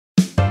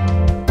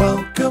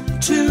Welcome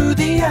to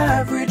the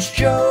Average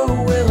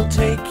Joe. We'll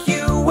take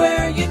you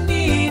where you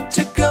need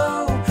to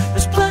go.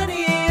 There's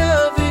plenty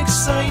of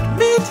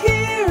excitement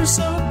here,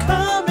 so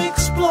come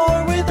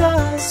explore with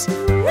us.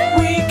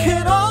 We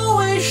can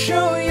always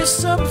show you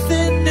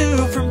something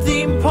new, from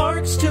theme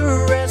parks to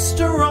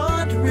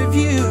restaurant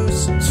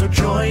reviews. So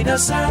join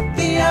us at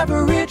the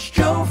Average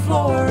Joe,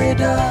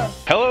 Florida.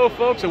 Hello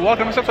folks, and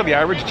welcome to the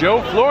Average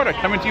Joe, Florida,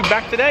 coming to you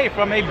back today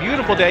from a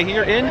beautiful day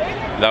here in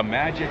the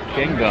Magic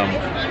Kingdom.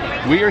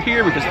 We are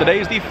here because today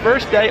is the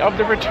first day of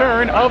the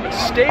return of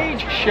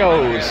stage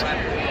shows.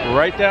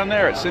 Right down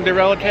there at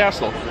Cinderella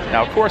Castle.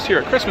 Now, of course, here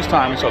at Christmas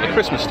time, we saw the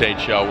Christmas stage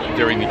show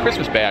during the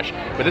Christmas bash,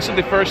 but this is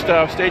the first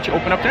stage to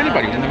open up to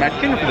anybody who's in the Magic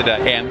Kingdom for the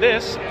day. And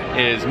this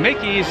is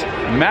Mickey's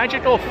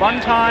Magical Fun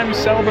Time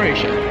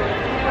Celebration.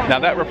 Now,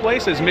 that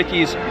replaces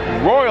Mickey's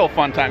Royal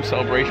Fun Time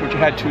Celebration, which we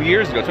had 2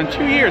 years ago. It's been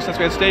 2 years since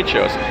we had stage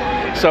shows.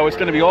 So it's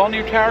going to be all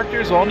new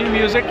characters, all new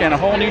music, and a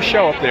whole new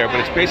show up there.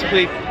 But it's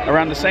basically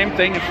around the same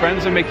thing, and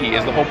Friends of Mickey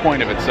is the whole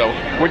point of it. So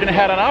we're going to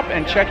head on up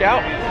and check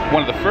out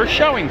one of the first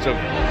showings of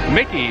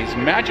Mickey's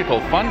Magical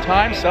Fun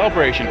Time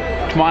Celebration.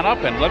 Come on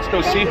up and let's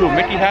go see who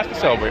Mickey has to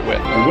celebrate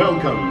with.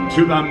 Welcome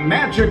to the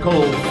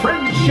Magical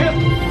Friendship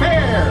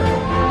Fair.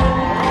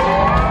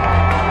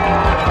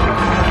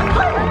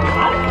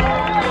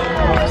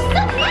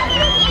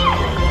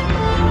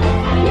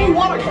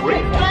 What a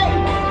great day!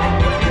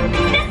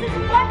 This is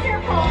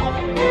wonderful!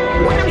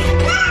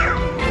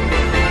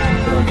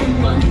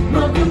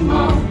 Welcome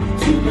all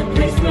to the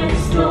place where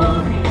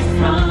stories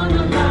run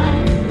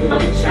alive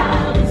of a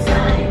child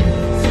inside.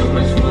 So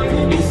much more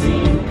than we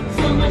see,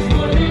 so much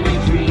more than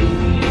a dream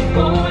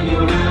before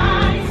your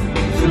eyes.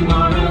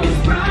 Tomorrow is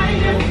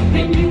brighter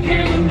than you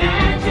can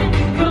imagine.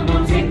 Come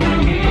on, take my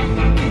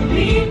hand,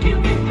 leave you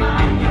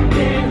behind.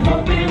 Then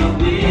hope and a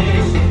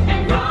wish,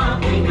 and off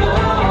we go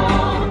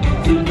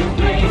to the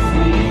place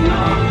we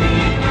all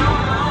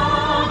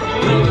belong.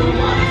 We're the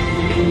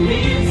ones who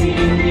lives in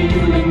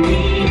you and me.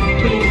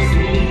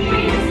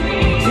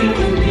 To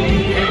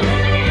believe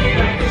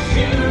like a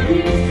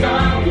shooting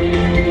star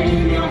within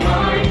your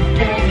heart.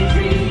 Every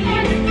dream,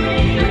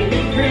 make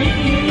it free.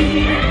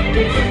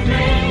 It's a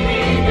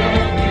memory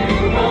that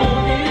you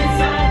hold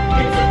inside.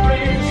 It's a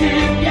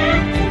friendship yet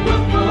to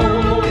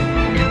unfold.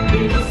 We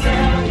will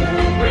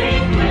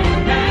celebrate when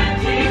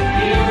magic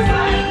feels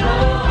like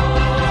home.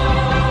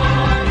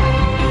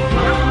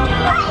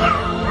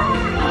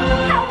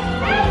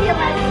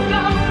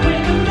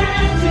 When the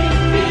magic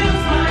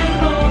feels like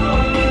home.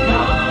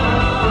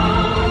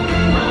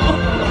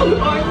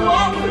 I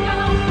love it!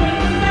 When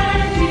the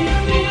magic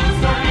feels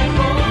like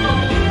home.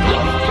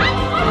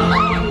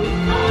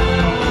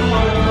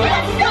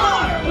 Let's go!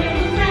 When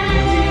the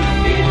magic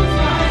feels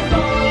like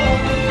home.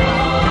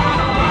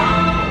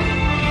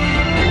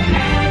 The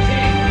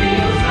magic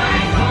feels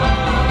like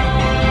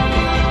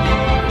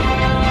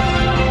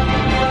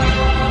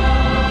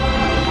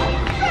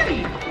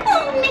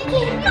Oh,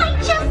 Mickey, I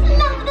just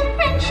love the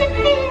Friendship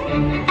Fair.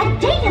 A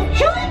day of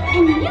joy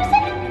and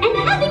music and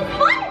having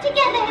fun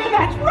together.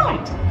 That's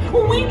right.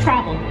 We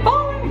traveled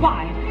far and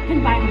wide,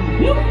 inviting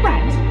new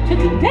friends to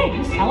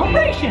today's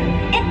celebration.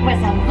 It was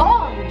a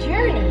long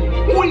journey.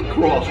 We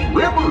crossed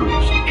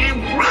rivers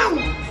and round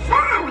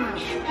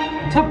forests.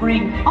 To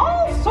bring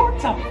all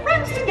sorts of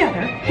friends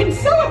together in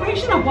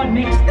celebration of what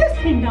makes this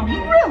kingdom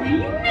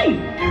really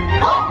unique.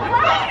 All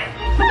right!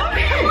 Come on,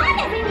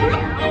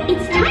 everyone.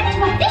 It's time to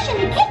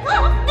officially kick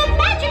off the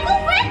Magical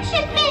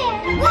Friendship Fair.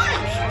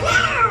 Let's go!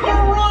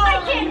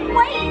 I can't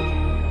wait.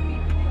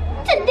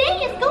 Today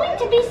is going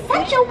to be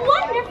such a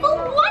wonderful,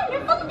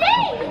 wonderful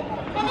day.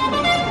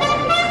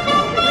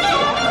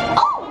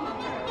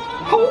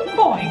 Oh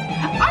boy,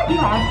 I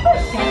hear our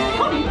first guest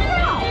coming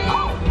now.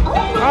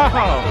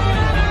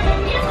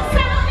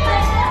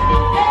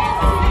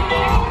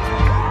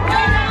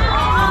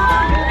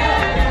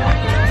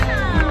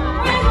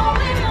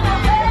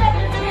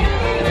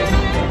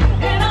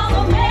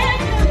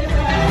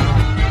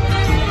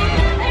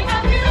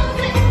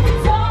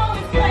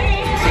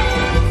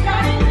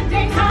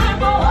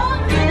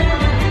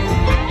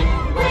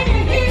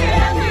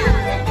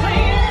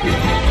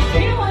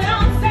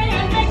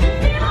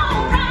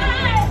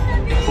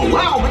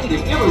 Allow me to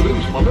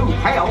introduce my new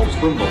pals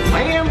from the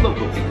land of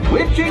the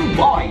bewitching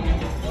light.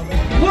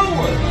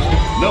 Willis,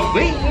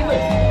 Naveen,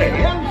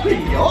 and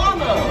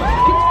Tiana.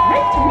 It's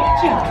great to meet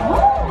you. Oh,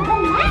 the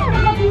land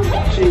of the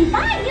bewitching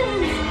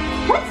bayous.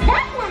 What's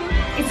that like?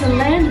 It's a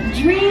land of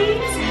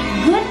dreams,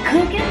 good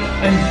cooking,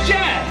 And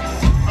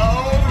jazz.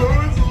 Oh,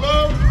 Louis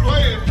loves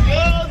playing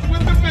jazz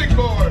with the big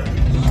boys.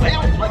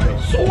 Sounds like a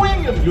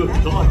swinging good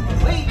time to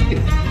me.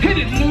 Hit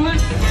it,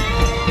 Lewis.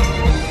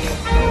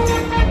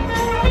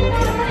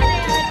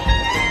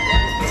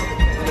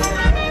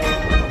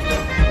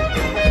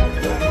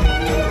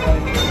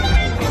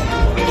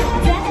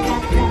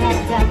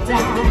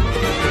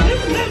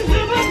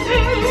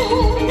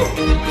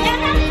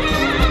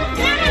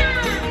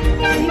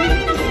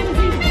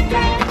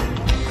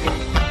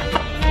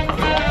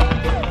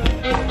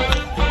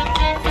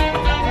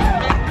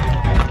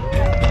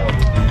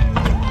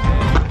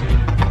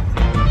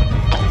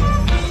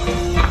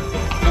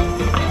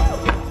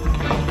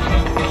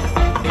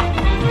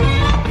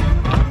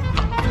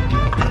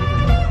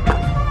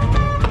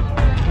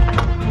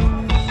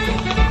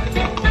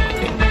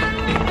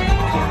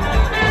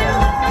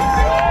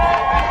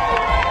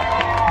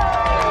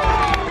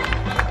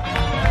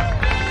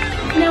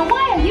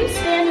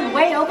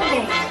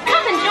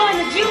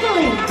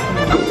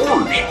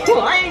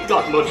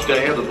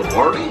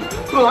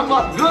 I'm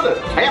not good at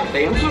tap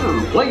dancing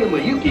or playing the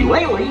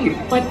ukulele.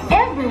 But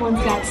everyone's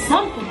got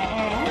something to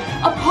add.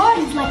 A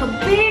party's like a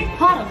big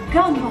pot of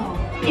gumbo.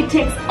 It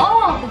takes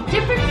all the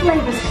different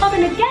flavors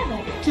coming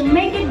together to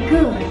make it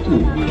good.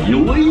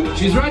 Really?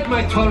 She's right,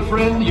 my tall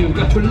friend. You've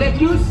got to let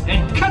loose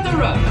and cut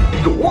her up.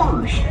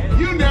 Gosh.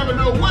 You never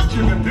know what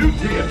you can do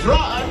till you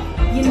try.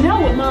 You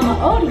know what Mama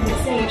Odie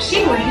would say if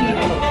she were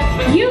here.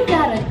 You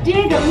gotta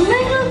dig a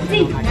little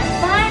deeper to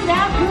find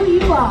out who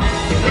you are.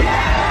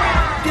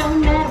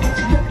 Don't matter what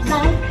you look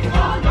like.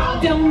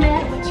 Don't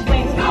matter what you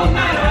wear.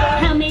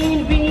 How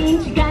many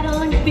rings you got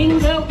on your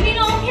finger. We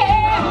don't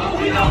care.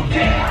 We don't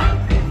care.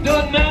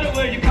 Doesn't matter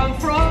where you come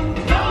from.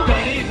 Don't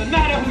even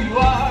matter who you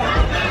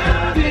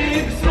are.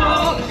 Big,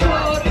 small,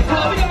 short, and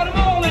tall. We got them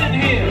all in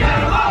here.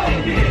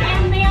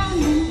 And they all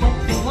knew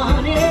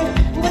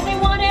what they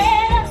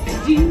wanted us to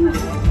do.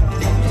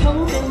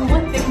 Told them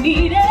what they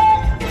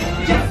needed,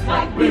 just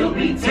like we'll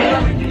be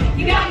telling you.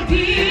 You gotta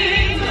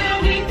dig a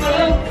little deeper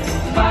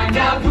to find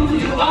out who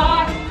you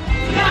are. You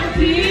gotta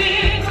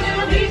dig a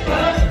little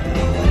deeper.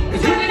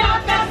 It's really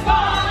not that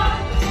far.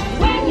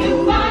 When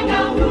you find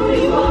out who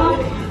you are,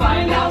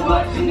 find out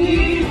what you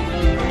need.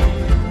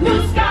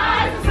 Blue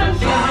skies and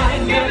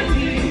sunshine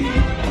guaranteed.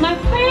 My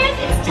friend,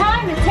 it's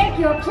time to take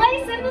your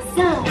place in the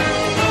sun.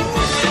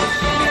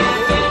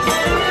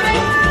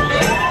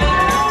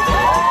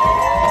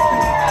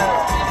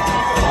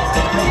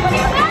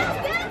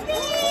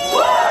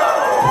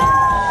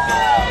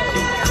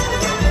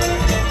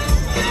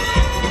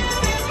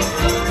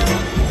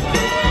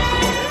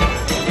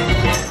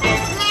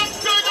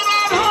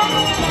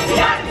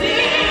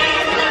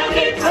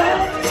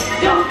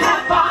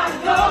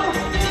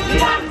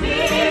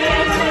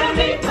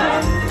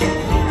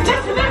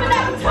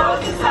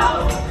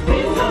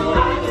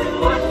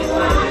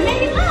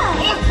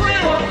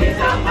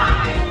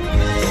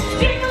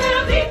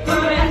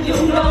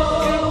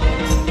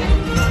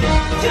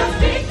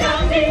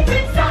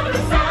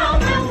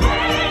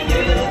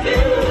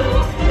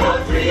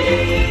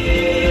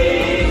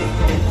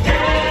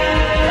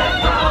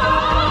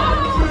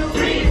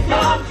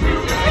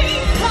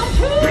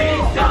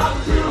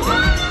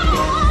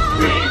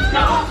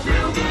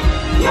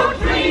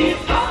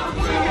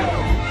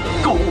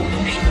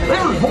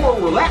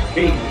 Where that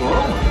came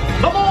from.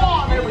 Come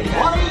on,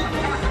 everybody!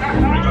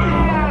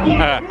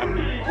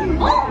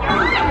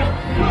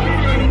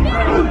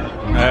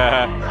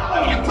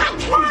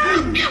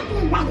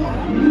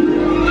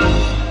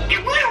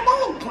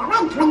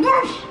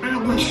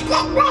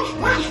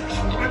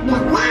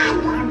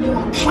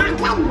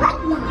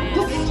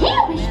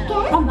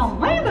 From the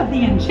land of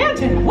the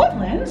enchanted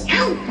woodlands. It's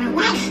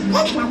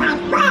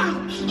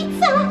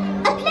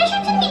a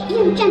pleasure to meet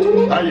you,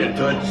 gentlemen. How you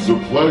doing? The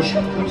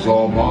pleasure is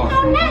all mine.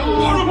 Oh,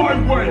 nice. Out of my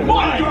way!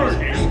 My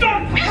turn!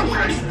 Stop!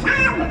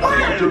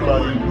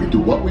 Everybody, we do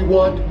what we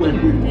want, when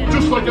we want.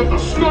 Just like at the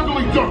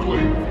Snuggly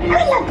Duckling.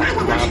 Ow!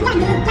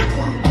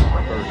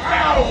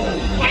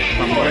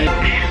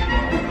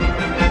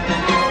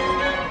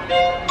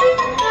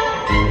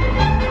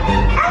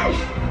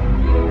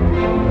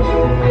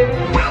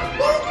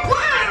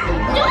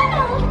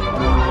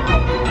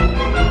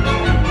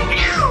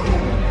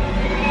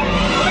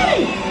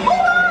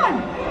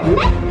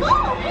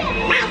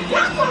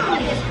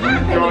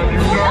 I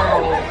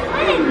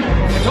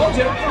told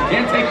you,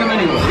 can't take them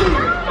anywhere.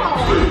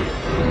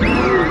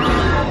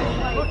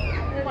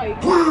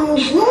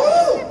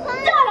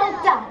 Donald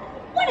Duck,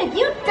 what have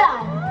you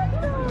done?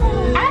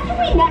 After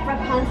we met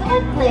Rapunzel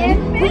and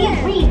Flynn, we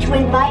agreed to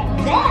invite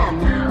them,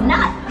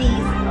 not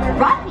these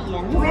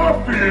ruffians.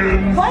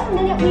 Ruffians! One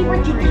minute we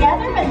were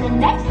together, and the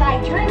next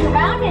I turned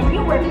around and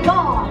you were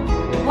gone.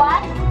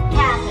 What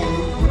happened?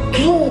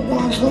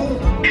 I'm sorry.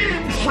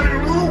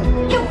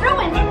 You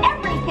ruined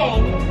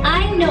everything.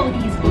 I know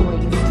these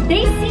boys.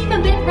 They seem a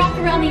bit rough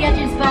around the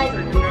edges, but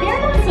they're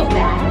not so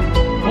bad.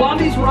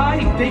 Blondie's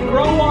right. They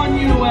grow on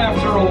you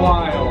after a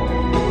while.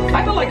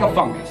 Kind of like a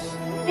fungus.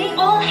 They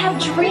all have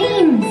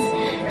dreams,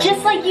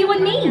 just like you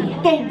and me.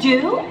 They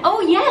do?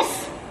 Oh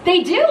yes,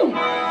 they do.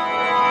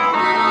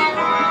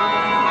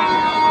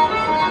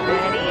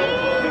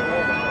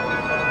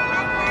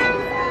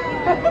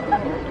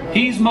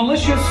 He's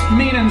malicious,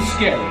 mean, and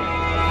scary.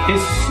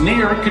 His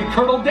sneer could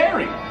curdle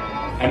dairy.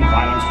 And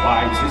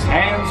violence-wise, his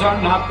hands are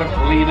not the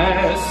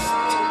cleanest.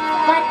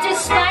 But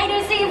despite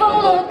his evil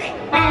look,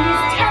 and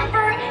his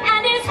temper,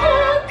 and his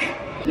hook,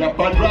 Yep,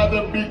 I'd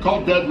rather be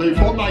called deadly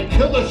for my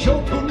killer show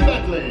to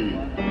medley.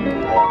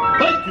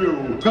 Thank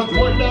you, cause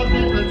way down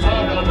deep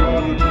inside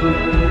under the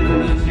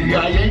tree. See,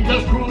 I ain't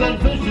as cruel and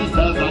vicious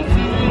as I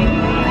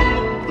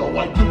seem. Though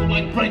I do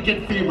like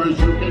breaking fevers,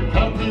 you can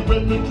count me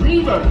with the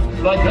dreamers.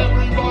 Like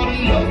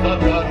everybody else, I've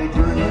got a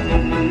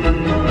dream.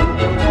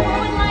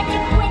 would like to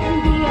quit and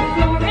be a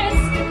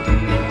florist.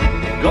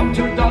 Go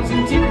to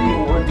dozens, even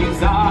more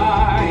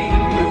design.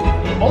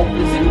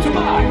 Opens into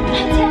mine.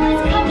 Until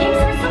his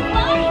cupcakes are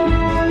sublime.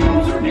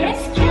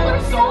 Miss Killer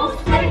Souls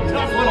playing his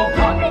little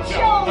puppet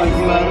show. I'm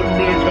glad to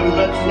make a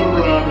let's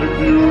ceramic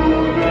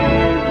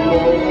unique,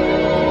 Lord.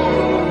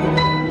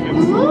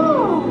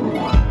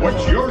 Ooh.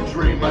 What's your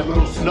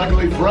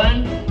snuggly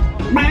friend?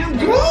 My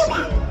dream! I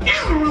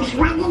always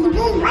wanted to be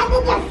one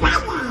of your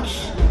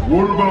feathers.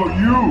 What about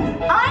you?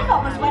 I've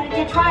always wanted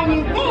to try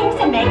new things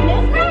and make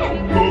new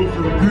friends. Those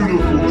are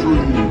beautiful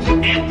dreams. I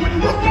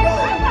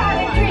got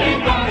a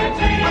dream. I got a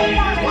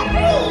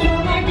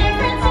dream. My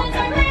differences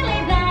are really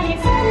that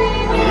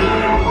extreme.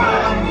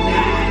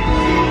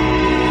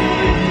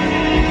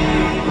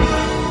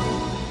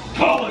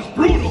 Call us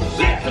brutal,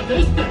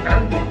 sadistic,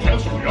 and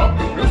grotesquely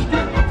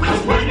optimistic.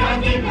 Cause when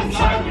I'm deep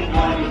inside, we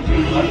got a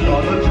dream. I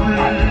got a dream.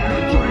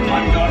 I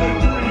got a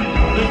dream. I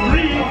got a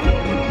dream.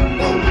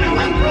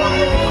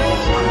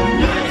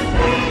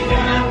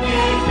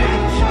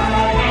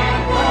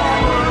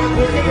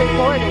 Is it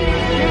recording?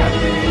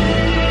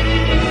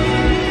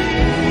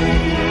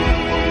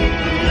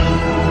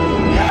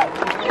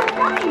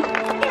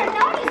 They're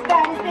not as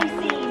bad as they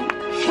seem.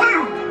 So,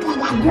 did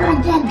I do a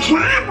good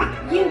job?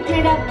 You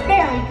did a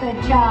very good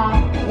job.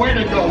 Way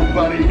to go,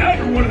 buddy. Now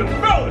you're one of the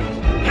fellas.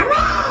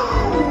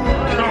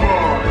 Hooray! Come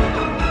on.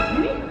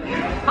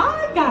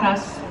 I've got a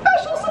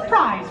special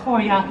surprise for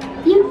you.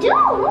 You do?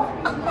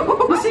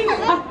 You see,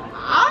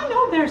 I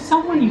know there's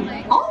someone you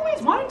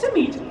always wanted to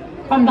meet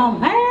from the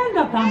land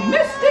of the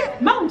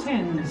Mystic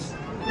Mountains.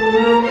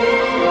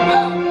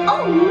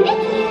 Oh,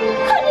 Mickey,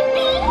 could it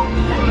be?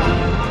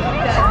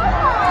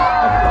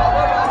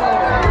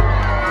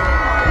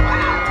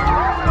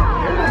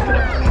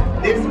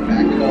 This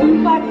back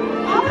home. But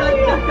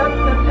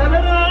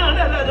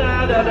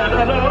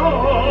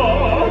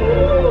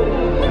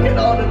Look at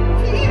all the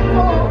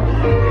people.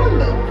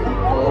 Hello,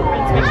 people.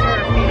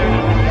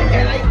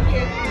 And I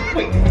can't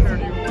wait to see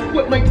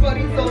what my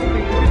buddies all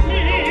think.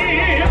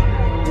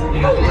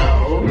 Hello.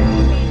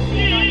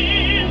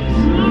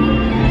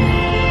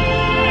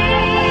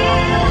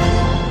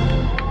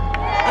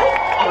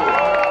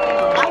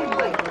 I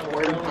like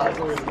word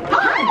puzzles.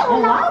 Hi,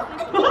 Olaf.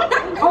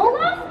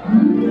 Olaf?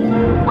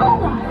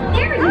 Olaf,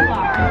 there you are.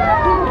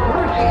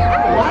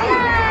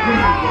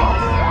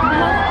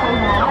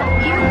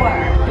 You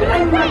were. But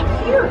I'm right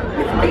here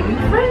with my new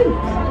friends.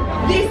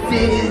 This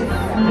is...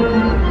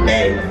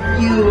 And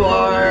you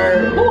are...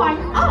 oh,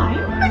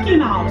 I'm Mickey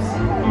Mouse.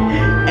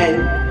 And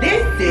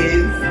this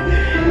is...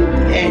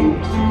 And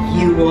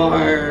you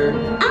are...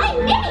 I'm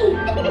Minnie.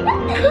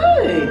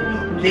 Good.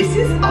 This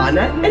is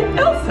Anna and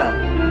Elsa.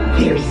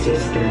 They're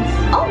sisters.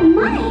 Oh,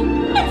 my.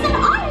 It's an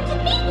honor to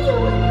meet you.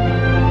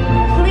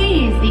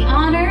 Please, the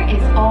honor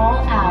is all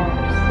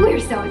ours. We're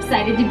so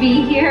excited to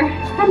be here.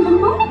 From the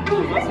moment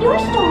I heard your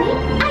story,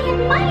 I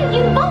admired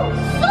you both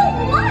so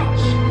much.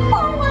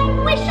 Oh, I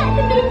wish I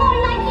could be more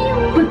like you.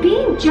 But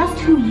being just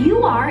who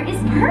you are is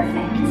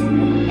perfect.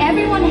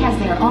 Everyone has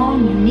their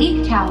own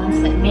unique talents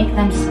that make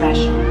them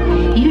special.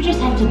 You just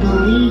have to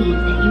believe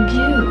that you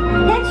do.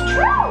 That's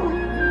true.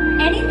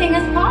 Anything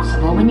is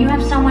possible when you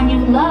have someone you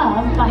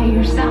love by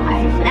your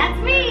side. That's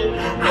me.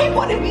 I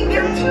want to be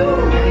there too.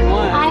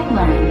 I've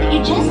learned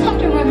you just have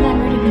to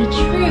remember to be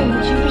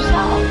true to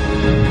yourself.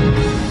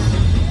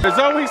 There's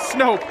always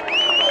Snope.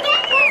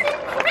 That was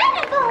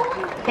incredible.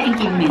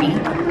 Thank you, Minnie.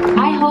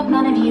 I hope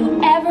none of you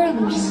ever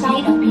lose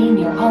sight of being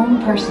your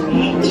own person.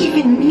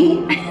 Even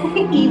me?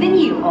 Even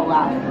you,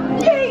 Olaf.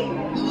 Yay!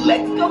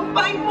 Let's go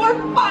find more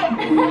fun.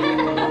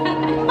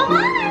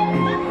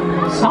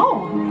 Bye-bye.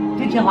 So,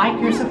 did you like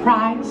your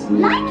surprise?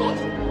 Like it?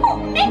 Oh,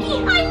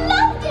 Mickey, I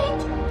loved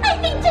it. I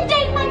think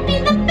today might be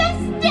the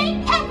best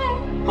day ever.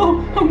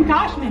 Oh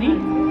gosh, Minnie.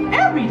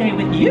 Every day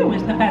with you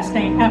is the best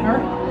day ever.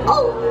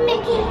 Oh,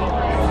 Mickey.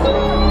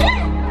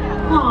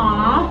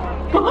 Aww.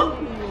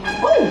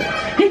 Oh,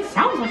 it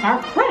sounds like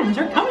our friends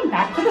are coming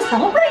back for the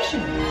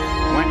celebration.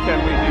 When can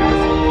we do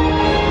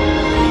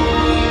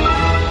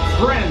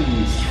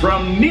Friends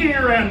from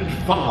near and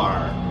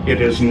far,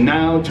 it is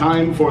now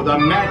time for the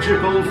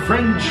magical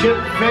Friendship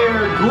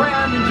Fair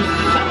Grand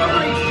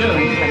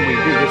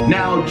Celebration.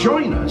 Now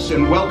join us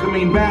in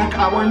welcoming back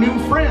our new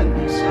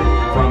friends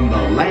from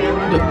the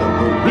land of the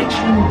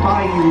bewitching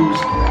bayous,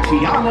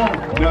 Tiana,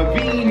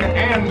 Naveen,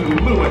 and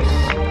Lewis.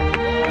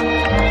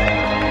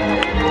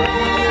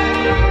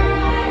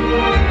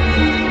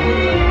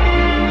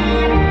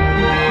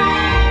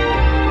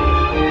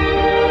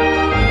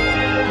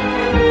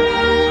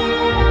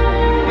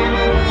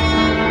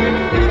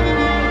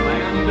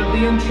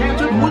 The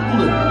enchanted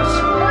woodlands,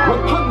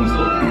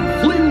 Rapunzel,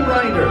 Flynn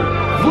Rider,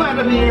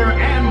 Vladimir,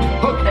 and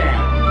Hookhand.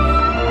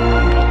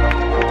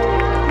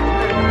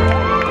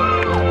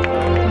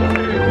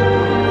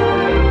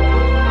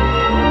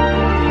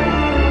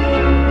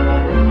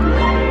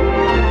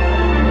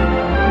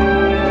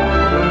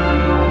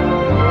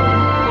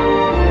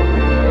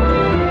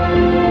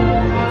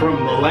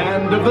 From the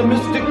land of the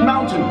Mystic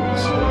Mountains,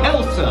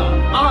 Elsa,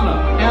 Anna,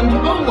 and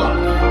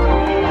Olaf.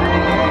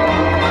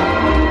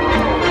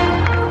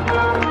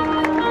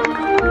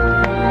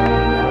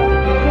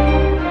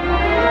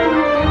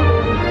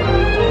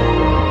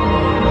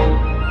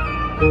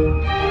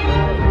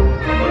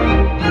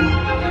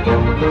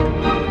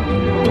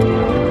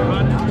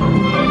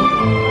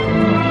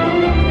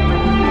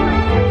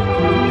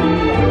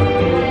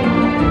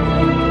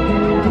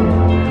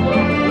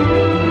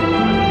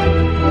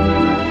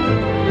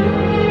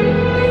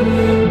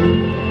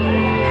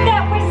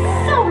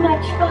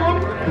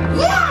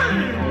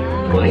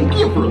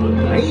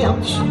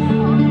 Ouch.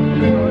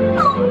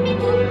 Oh,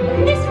 Mickey,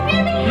 this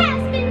really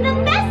has been the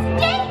best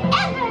day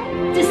ever.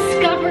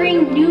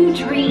 Discovering new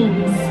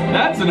dreams.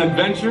 That's an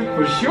adventure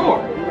for sure.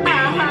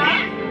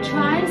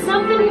 Trying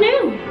something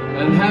new.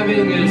 And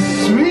having a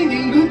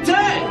swinging good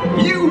time.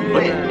 You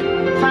win.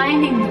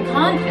 Finding the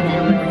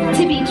confidence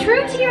to be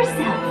true to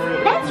yourself.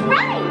 That's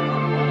right.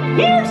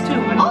 Here's to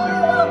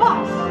all of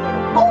us,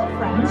 old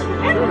friends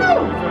and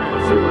new.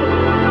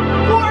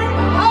 Warm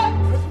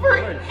hugs for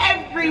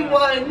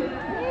everyone.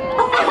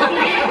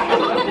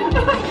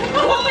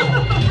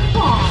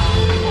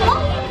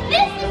 Oh,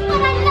 this is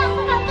what I love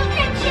about the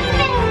friendship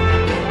fair.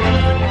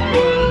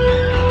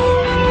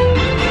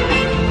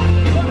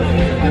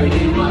 Wherever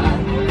you are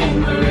and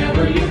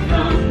wherever you're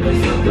from, we're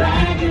so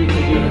glad you're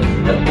here.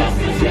 The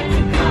best is yet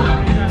to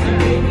come.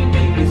 Today we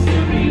make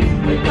history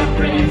with our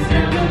friends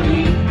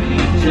family.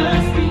 We've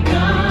just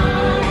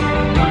begun.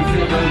 Once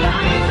in a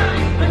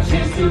lifetime, a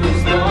chance to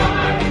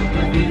explore.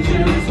 The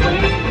future is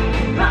waiting.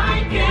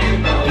 Like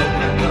an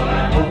open door,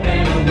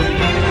 open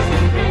wings,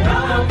 and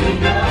off we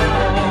go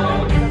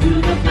to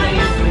the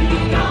place we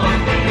all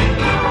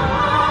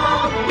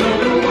belong. We're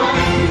the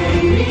ones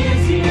who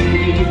lives here,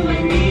 you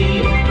and me.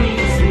 We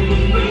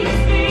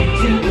speak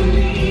to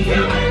believe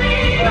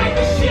like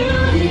the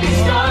shooting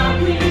star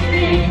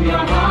within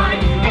your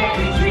heart.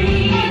 Every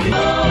dream.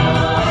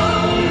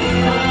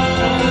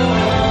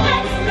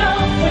 Let's go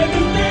where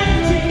the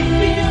magic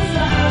feels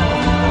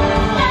like.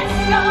 Let's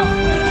go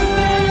where the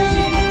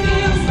magic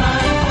feels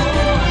like.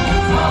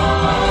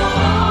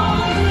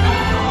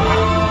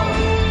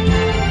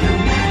 The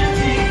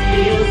magic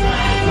feels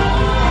like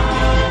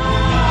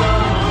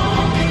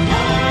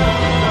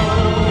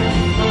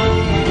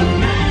The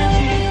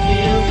magic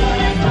feels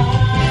like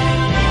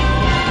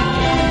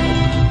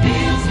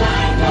Feels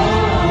like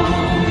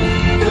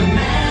home. The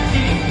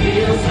magic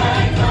feels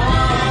like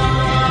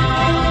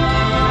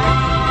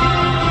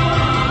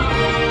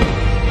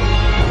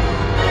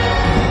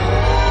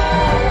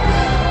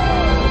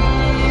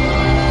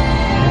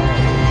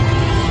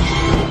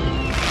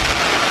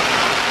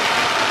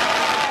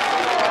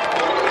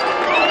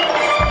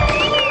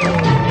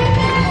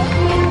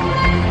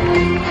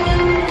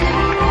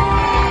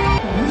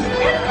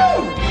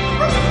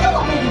We're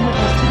celebrating with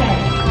us today.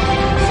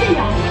 See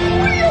ya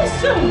real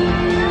soon.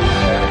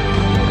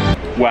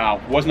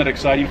 Wow, wasn't that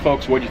exciting,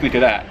 folks? What do you think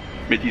of that?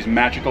 Mickey's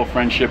Magical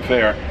Friendship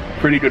Fair.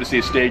 Pretty good to see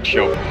a stage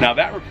show. Now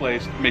that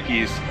replaced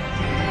Mickey's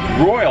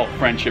Royal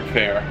Friendship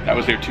Fair. That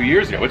was there 2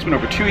 years ago. It's been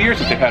over 2 years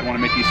since they've had one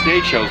of Mickey's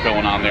stage shows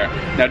going on there.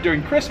 Now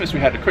during Christmas we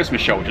had the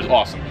Christmas show, which is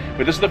awesome.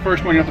 But this is the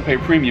first one you have to pay a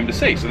premium to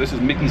see. So this is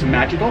Mickey's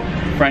Magical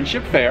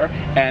Friendship Fair,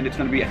 and it's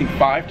going to be, I think,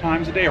 5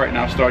 times a day right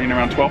now, starting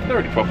around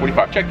 12:30,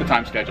 12:45. Check the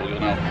time schedule, you'll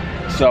know.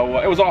 So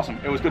it was awesome.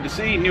 It was good to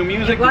see new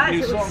music, new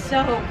It songs. was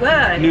so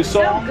good. New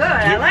So songs, good.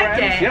 I new liked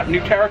friends, it. yep,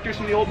 new characters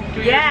from the old 2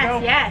 years Yes, ago.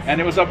 yes. And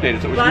it was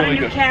updated, so it was A lot really of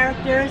new good.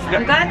 characters. Yep.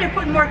 I'm glad they're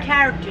putting more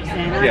characters in.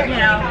 Yeah. You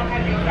know,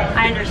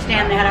 I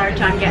understand they had a hard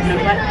time getting them,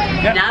 but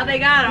Yep. now they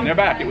got And them. they're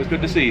back. It was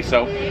good to see.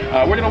 So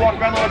we're going to walk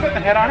around a little bit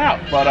and head on out.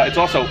 But it's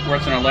also, we're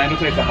in Orlando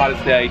today. It's the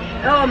hottest day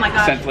Oh my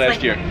gosh, since it's last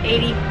like year.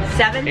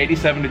 87.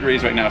 87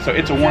 degrees right now. So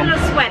it's a warm. a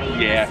little sweaty in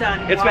the Yeah.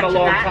 sun It's been a watching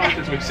long that. time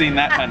since we've seen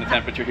that kind of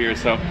temperature here.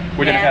 So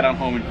we're going to Yeah. head on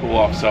home and cool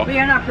off. So We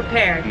are not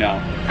prepared. no.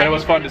 But it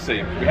was fun to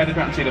see. We had to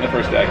come out and see it on the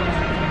first day.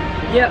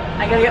 Yep,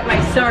 I gotta get my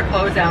summer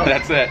clothes out.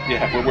 That's it.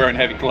 Yeah, we're wearing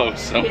heavy clothes.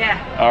 So. Yeah.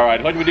 All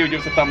right. What do we do? Give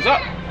us a thumbs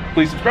up.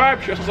 Please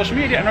subscribe, share us on social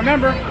media, and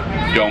remember,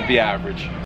 don't be average.